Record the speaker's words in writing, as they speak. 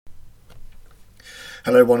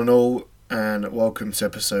Hello, one and all, and welcome to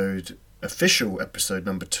official episode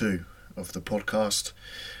number 2 of the podcast.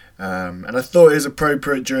 And I thought it was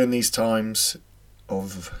appropriate during these times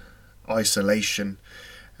of isolation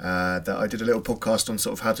that I did a little podcast on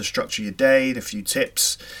sort of how to structure your day, a few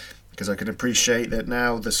tips, because I can appreciate that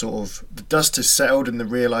now the dust has settled and the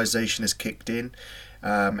realization has kicked in,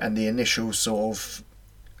 and the initial sort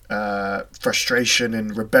of frustration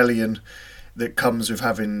and rebellion that comes with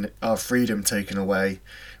having our freedom taken away,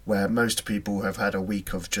 where most people have had a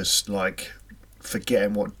week of just like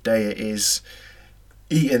forgetting what day it is,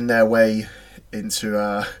 eating their way into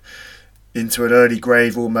an early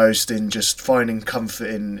grave almost, in just finding comfort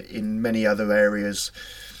in many other areas.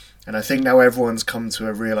 And I think now everyone's come to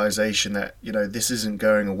a realization that, this isn't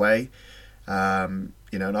going away. And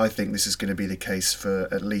I think this is going to be the case for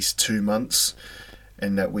at least 2 months,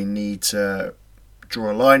 and that we need to draw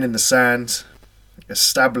a line in the sand,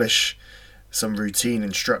 establish some routine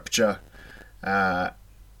and structure,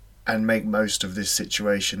 and make most of this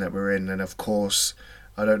situation that we're in. And of course,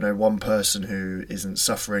 I don't know one person who isn't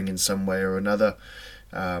suffering in some way or another,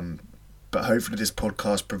 but hopefully this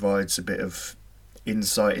podcast provides a bit of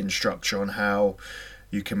insight and structure on how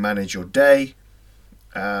you can manage your day,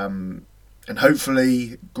 and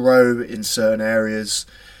hopefully grow in certain areas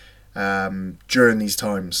during these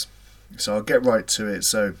times. So I'll get right to it.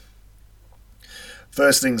 So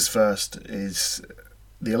first things first is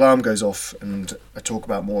the alarm goes off, and I talk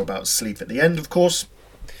more about sleep at the end, of course.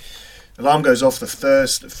 Alarm goes off. The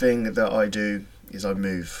first thing that I do is I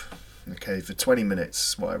move. Okay, for 20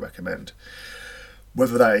 minutes, what I recommend.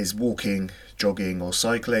 Whether that is walking, jogging or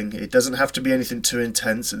cycling, it doesn't have to be anything too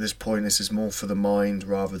intense at this point. This is more for the mind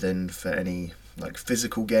rather than for any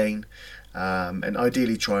physical gain. And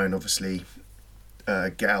ideally try and obviously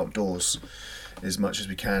get outdoors as much as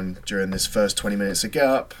we can during this first 20 minutes. So get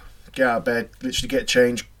up, get out of bed, literally get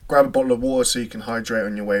changed, grab a bottle of water so you can hydrate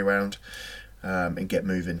on your way around, and get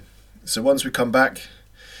moving. So once we come back,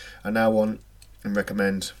 I now want and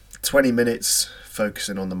recommend 20 minutes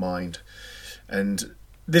focusing on the mind. And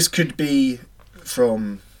this could be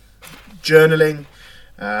from journaling,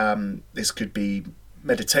 this could be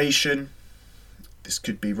meditation, this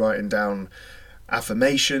could be writing down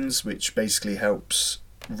affirmations, which basically helps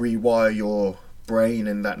rewire your brain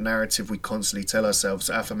and that narrative we constantly tell ourselves.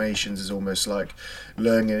 Affirmations is almost like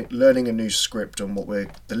learning a new script on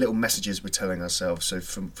the little messages we're telling ourselves. So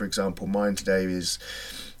for example, mine today is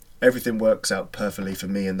everything works out perfectly for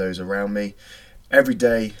me and those around me. Every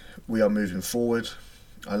day we are moving forward.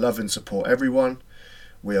 I love and support everyone.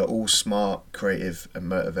 We are all smart, creative and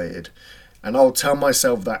motivated. And I'll tell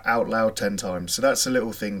myself that out loud 10 times. So that's a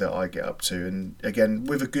little thing that I get up to. And again,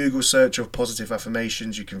 with a Google search of positive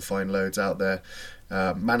affirmations, you can find loads out there.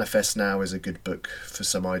 Manifest Now is a good book for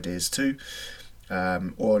some ideas too.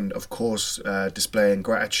 And of course, displaying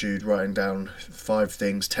gratitude, writing down 5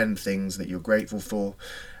 things, 10 things that you're grateful for.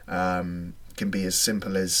 Can be as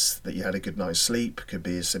simple as that you had a good night's sleep. Could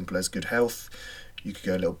be as simple as good health. You could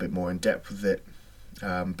go a little bit more in depth with it.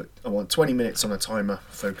 But I want 20 minutes on a timer,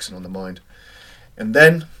 focusing on the mind. And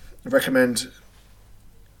then I recommend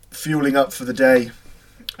fueling up for the day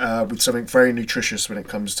with something very nutritious when it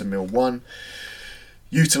comes to meal 1.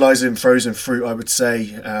 Utilising frozen fruit, I would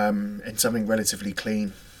say, and something relatively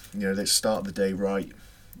clean. Let's start the day right.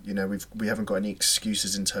 We haven't got any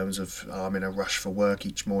excuses in terms of I'm in a rush for work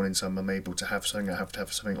each morning, so I'm unable to have something. I have to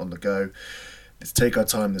have something on the go. Let's take our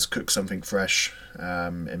time. Let's cook something fresh,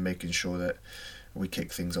 and making sure that we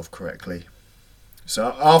kick things off correctly.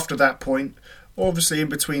 So after that point, obviously in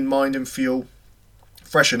between mind and fuel,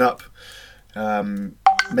 freshen up,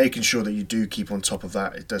 making sure that you do keep on top of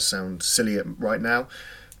that. It does sound silly right now,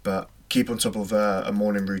 but keep on top of a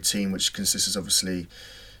morning routine, which consists of obviously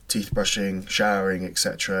teeth brushing, showering,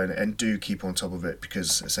 etc. And do keep on top of it,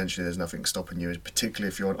 because essentially there's nothing stopping you, particularly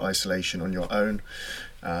if you're in isolation on your own.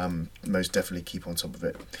 Most definitely keep on top of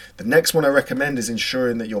it. The next one I recommend is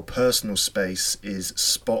ensuring that your personal space is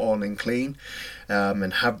spot on and clean,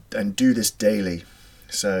 and do this daily.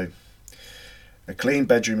 So a clean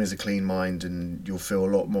bedroom is a clean mind, and you'll feel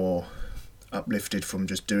a lot more uplifted from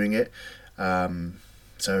just doing it.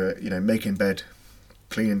 So making bed,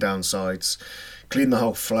 cleaning down sides, clean the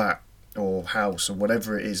whole flat or house or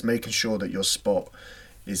whatever it is, making sure that your spot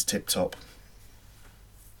is tip top.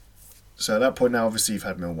 So at that point now, obviously you've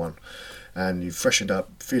had meal 1 and you've freshened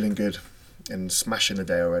up, feeling good and smashing the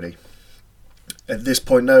day already. At this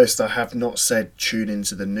point, notice that I have not said tune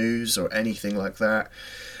into the news or anything like that.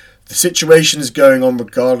 The situation is going on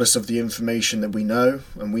regardless of the information that we know,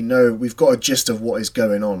 and we know we've got a gist of what is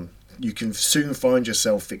going on. You can soon find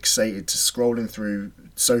yourself fixated to scrolling through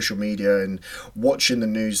social media and watching the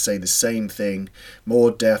news say the same thing,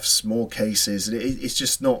 more deaths, more cases. It's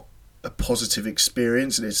just not a positive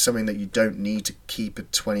experience, and it's something that you don't need to keep a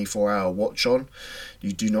 24-hour watch on.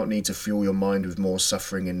 You do not need to fuel your mind with more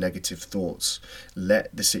suffering and negative thoughts.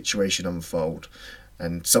 Let the situation unfold.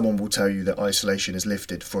 And someone will tell you that isolation is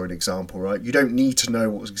lifted, for an example, right? You don't need to know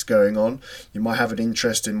what's going on. You might have an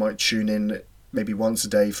interest and might tune in maybe once a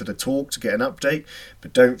day for the talk to get an update,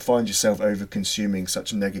 but don't find yourself over consuming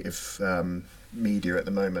such negative media at the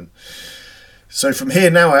moment. So from here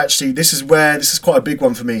now, actually, this is quite a big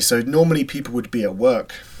one for me. So normally people would be at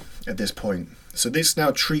work at this point. So let's now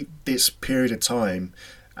treat this period of time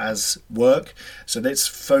as work. So let's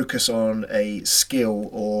focus on a skill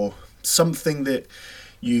or something that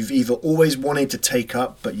you've either always wanted to take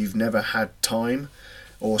up but you've never had time,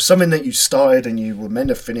 or something that you started and you were meant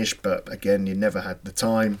to finish but again you never had the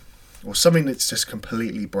time, or something that's just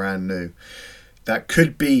completely brand new. That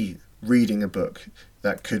could be reading a book,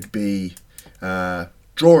 that could be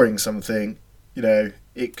drawing something,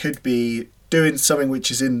 it could be doing something which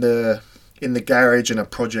is in the garage and a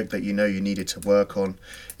project that you needed to work on.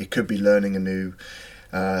 It could be learning a new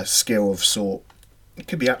skill of sort. It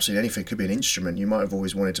could be absolutely anything. It could be an instrument. You might have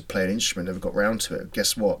always wanted to play an instrument, never got round to it.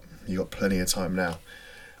 Guess what? You got plenty of time now.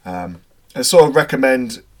 I sort of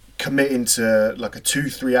recommend committing to like a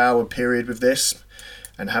 2-3 hour period with this,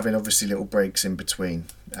 and having obviously little breaks in between,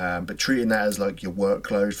 but treating that as like your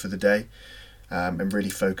workload for the day, and really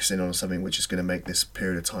focusing on something which is going to make this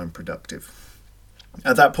period of time productive.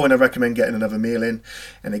 At that point, I recommend getting another meal in,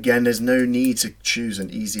 and again, there's no need to choose an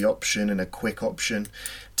easy option and a quick option.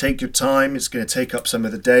 Take your time. It's going to take up some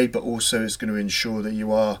of the day, but also it's going to ensure that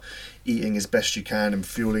you are eating as best you can and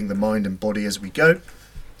fueling the mind and body as we go.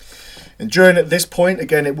 And during at this point,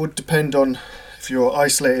 again, it would depend on if you're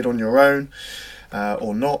isolated on your own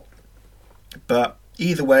or not, but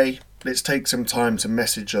either way, let's take some time to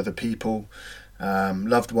message other people,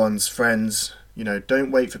 loved ones, friends. Don't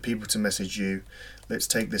wait for people to message you. Let's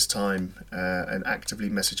take this time and actively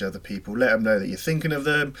message other people. Let them know that you're thinking of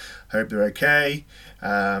them. Hope they're okay.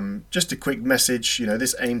 Just a quick message.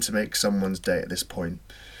 This aims to make someone's day at this point.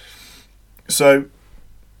 So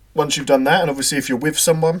once you've done that, and obviously if you're with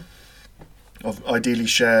someone, ideally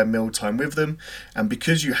share meal time with them. And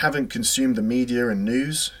because you haven't consumed the media and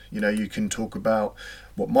news, you can talk about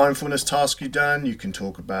what mindfulness task you've done. You can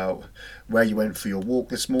talk about where you went for your walk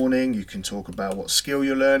this morning. You can talk about what skill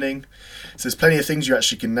you're learning. So there's plenty of things you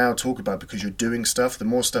actually can now talk about because you're doing stuff. The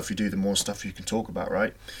more stuff you do, the more stuff you can talk about,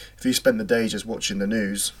 right? If you spent the day just watching the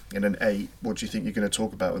news and then ate, what do you think you're going to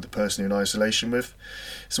talk about with the person you're in isolation with?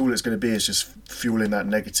 So all it's going to be is just fueling that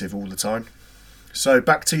negative all the time. So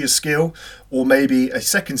back to your skill, or maybe a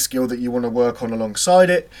second skill that you want to work on alongside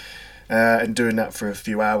it, and doing that for a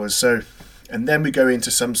few hours. And then we go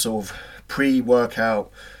into some sort of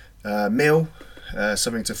pre-workout meal,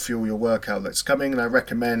 something to fuel your workout that's coming. And I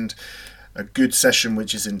recommend a good session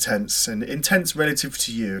which is intense, and intense relative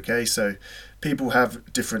to you, okay? So people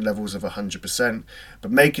have different levels of 100%,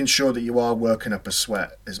 but making sure that you are working up a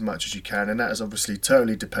sweat as much as you can, and that is obviously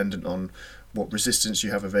totally dependent on what resistance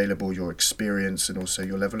you have available, your experience, and also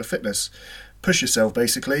your level of fitness. Push yourself,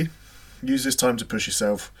 basically. Use this time to push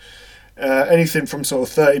yourself. Anything from sort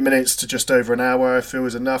of 30 minutes to just over an hour, I feel,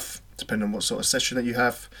 is enough, depending on what sort of session that you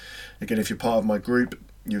have. Again, if you're part of my group,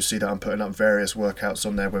 you'll see that I'm putting up various workouts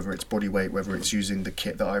on there, whether it's body weight, whether it's using the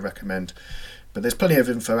kit that I recommend. But there's plenty of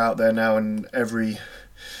info out there now, and every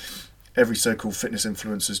so-called fitness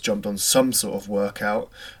influencer's jumped on some sort of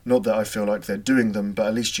workout. Not that I feel like they're doing them, but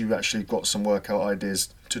at least you actually got some workout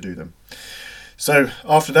ideas to do them. So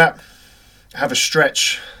after that, have a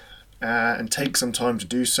stretch and take some time to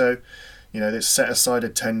do so. Let's set aside a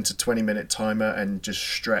 10 to 20 minute timer and just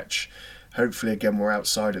stretch. Hopefully, again, we're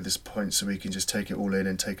outside at this point, so we can just take it all in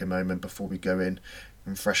and take a moment before we go in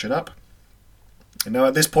and freshen up. And now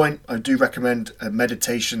at this point, I do recommend a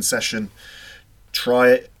meditation session.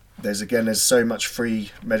 Try it. There's so much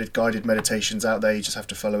free guided meditations out there. You just have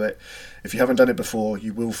to follow it. If you haven't done it before,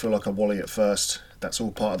 you will feel like a wally at first. That's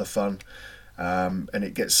all part of the fun. And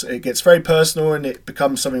it gets very personal, and it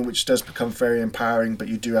becomes something which does become very empowering, but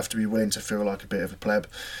you do have to be willing to feel like a bit of a pleb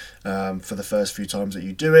for the first few times that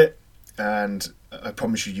you do it, and I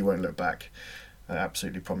promise you won't look back. I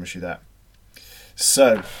absolutely promise you that.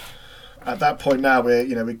 So at that point now,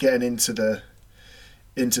 we're getting into the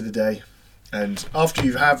day, and after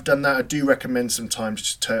you have done that, I do recommend some time to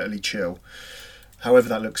just totally chill, however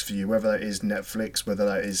that looks for you, whether that is Netflix, whether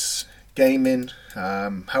that is gaming,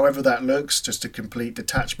 however that looks, just a complete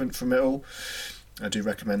detachment from it all. I do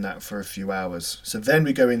recommend that for a few hours. So then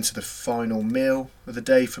we go into the final meal of the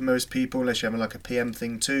day for most people, unless you're having like a PM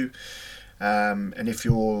thing too. And if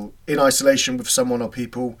you're in isolation with someone or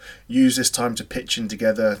people, use this time to pitch in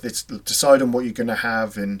together. Decide on what you're going to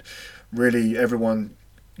have, and really everyone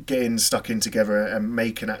getting stuck in together and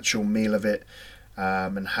make an actual meal of it,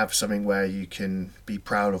 and have something where you can be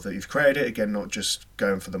proud of that you've created it. Again, not just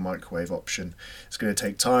going for the microwave option. It's going to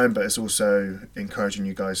take time, but it's also encouraging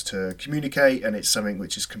you guys to communicate, and it's something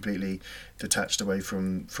which is completely detached away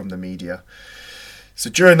from the media. So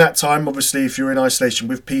during that time, obviously, if you're in isolation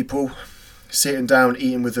with people, sitting down,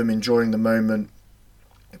 eating with them, enjoying the moment,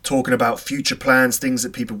 talking about future plans, things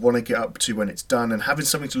that people want to get up to when it's done, and having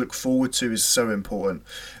something to look forward to is so important.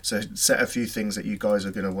 So set a few things that you guys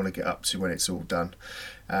are going to want to get up to when it's all done.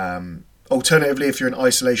 Alternatively, if you're in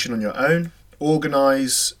isolation on your own,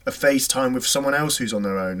 organise a FaceTime with someone else who's on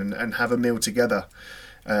their own, and have a meal together.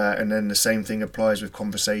 And then the same thing applies with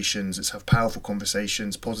conversations. Let's have powerful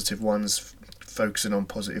conversations, positive ones, focusing on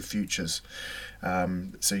positive futures.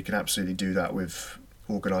 So you can absolutely do that with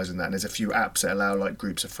organising that, and there's a few apps that allow like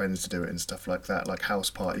groups of friends to do it and stuff like that, like House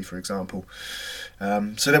Party for example.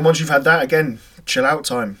 So then once you've had that, again, chill out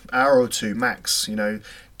time, hour or two max.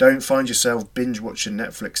 Don't find yourself binge watching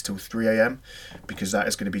Netflix till 3 a.m. because that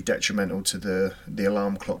is going to be detrimental to the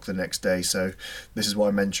alarm clock the next day. So this is what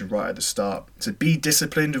I mentioned right at the start. So be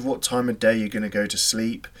disciplined with what time of day you're going to go to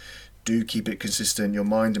sleep. Do keep it consistent. Your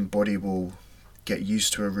mind and body will get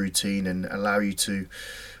used to a routine and allow you to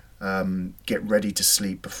get ready to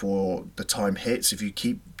sleep before the time hits. If you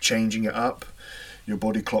keep changing it up, your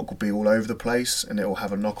body clock will be all over the place, and it will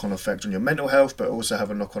have a knock-on effect on your mental health, but also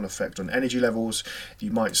have a knock-on effect on energy levels.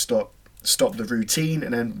 You might stop the routine,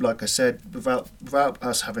 and then, like I said, without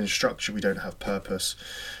us having structure, we don't have purpose,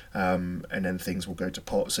 and then things will go to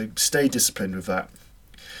pot. So stay disciplined with that.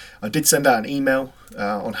 I did send out an email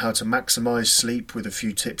on how to maximise sleep with a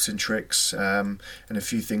few tips and tricks, and a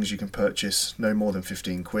few things you can purchase, no more than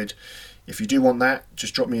 15 quid. If you do want that,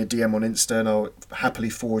 just drop me a DM on Insta and I'll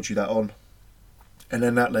happily forward you that on. And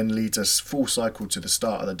then that leads us full cycle to the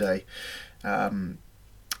start of the day,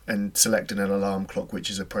 and selecting an alarm clock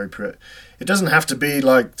which is appropriate. It doesn't have to be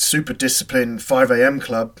like super disciplined 5 a.m.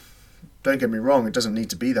 club. Don't get me wrong, it doesn't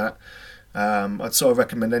need to be that. I'd sort of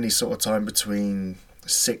recommend any sort of time between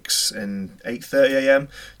 6 and 8:30 a.m.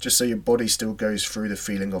 just so your body still goes through the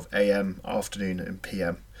feeling of AM, afternoon and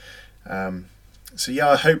PM. So yeah,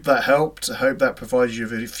 I hope that helped. I hope that provided you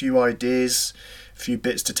with a few ideas, a few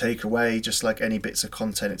bits to take away. Just like any bits of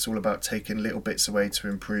content, it's all about taking little bits away to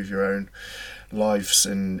improve your own lives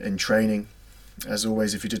and training. As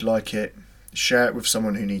always, if you did like it, share it with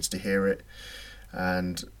someone who needs to hear it.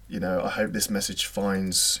 And I hope this message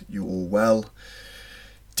finds you all well,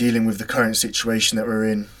 dealing with the current situation that we're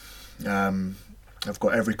in. I've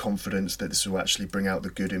got every confidence that this will actually bring out the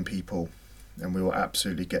good in people, and we will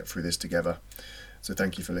absolutely get through this together. So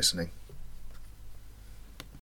thank you for listening.